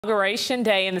Inauguration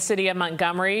Day in the city of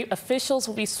Montgomery, officials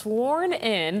will be sworn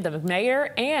in, the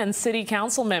mayor and city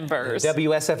council members.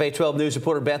 WSFA 12 News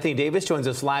reporter Bethany Davis joins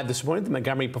us live this morning at the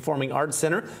Montgomery Performing Arts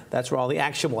Center. That's where all the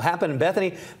action will happen. And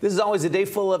Bethany, this is always a day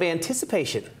full of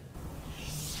anticipation.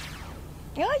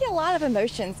 You know, a lot of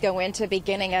emotions go into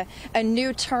beginning a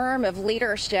new term of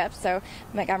leadership. So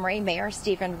Montgomery Mayor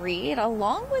Stephen Reed,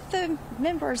 along with the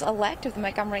members-elect of the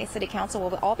Montgomery City Council,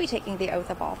 will all be taking the oath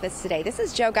of office today. This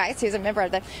is Joe Geis, who's a member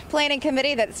of the planning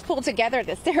committee that's pulled together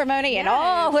the ceremony and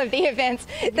all of the events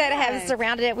that have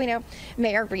surrounded it. We know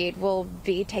Mayor Reed will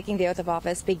be taking the oath of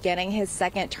office, beginning his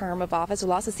second term of office.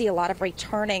 We'll also see a lot of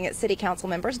returning city council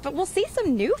members, but we'll see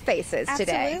some new faces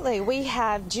today. Absolutely. We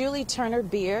have Julie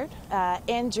Turner-Beard,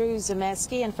 Andrew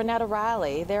Zemeski, and Fernetta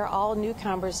Riley. They're all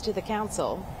newcomers to the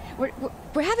council.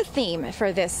 We have a theme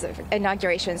for this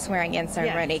inauguration swearing-in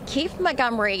ceremony. Yes. Keep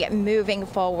Montgomery moving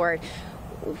forward.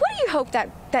 What do you hope that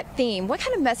theme, what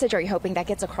kind of message are you hoping that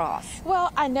gets across?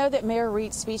 Well, I know that Mayor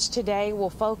Reed's speech today will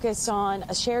focus on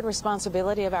a shared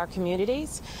responsibility of our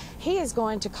communities. He is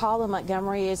going to call on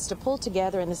Montgomeryans to pull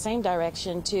together in the same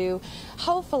direction to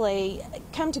hopefully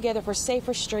come together for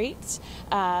safer streets,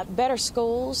 better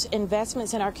schools,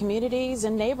 investments in our communities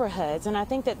and neighborhoods. And I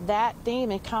think that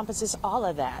theme encompasses all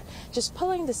of that. Just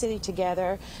pulling the city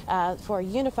together for a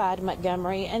unified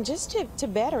Montgomery and just to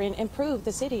better and improve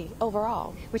the city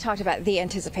overall. We talked about the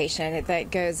anticipation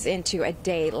that goes into a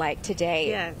day like today.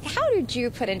 Yes. How did you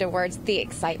put into words the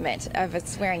excitement of a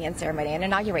swearing-in ceremony, an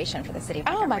inauguration for the city of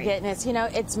Montgomery? Oh my goodness, you know,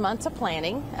 it's months of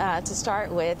planning to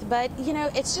start with, but you know,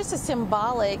 it's just a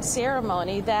symbolic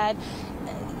ceremony that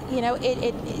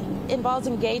it involves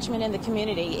engagement in the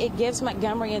community. It gives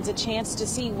Montgomeryans a chance to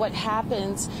see what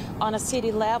happens on a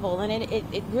city level, and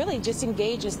it really just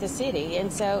engages the city.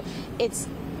 And so it's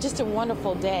just a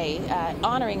wonderful day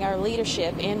honoring our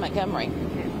leadership in Montgomery.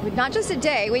 Not just a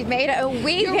day, we've made a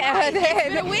week You're right. of it. It's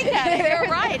been a week of it. You're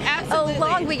right, absolutely. A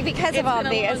long week because of all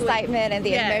the excitement and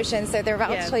the emotions. So there have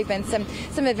Yes. actually been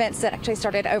some events that actually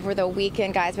started over the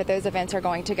weekend, guys, but those events are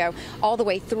going to go all the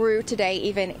way through today,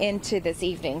 even into this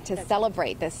evening, to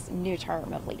celebrate this new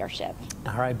term of leadership.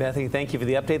 All right, Bethany, thank you for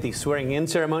the update. The swearing-in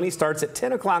ceremony starts at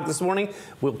 10 o'clock this morning.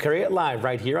 We'll carry it live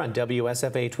right here on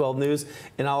WSFA 12 News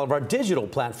and all of our digital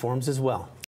platforms as well.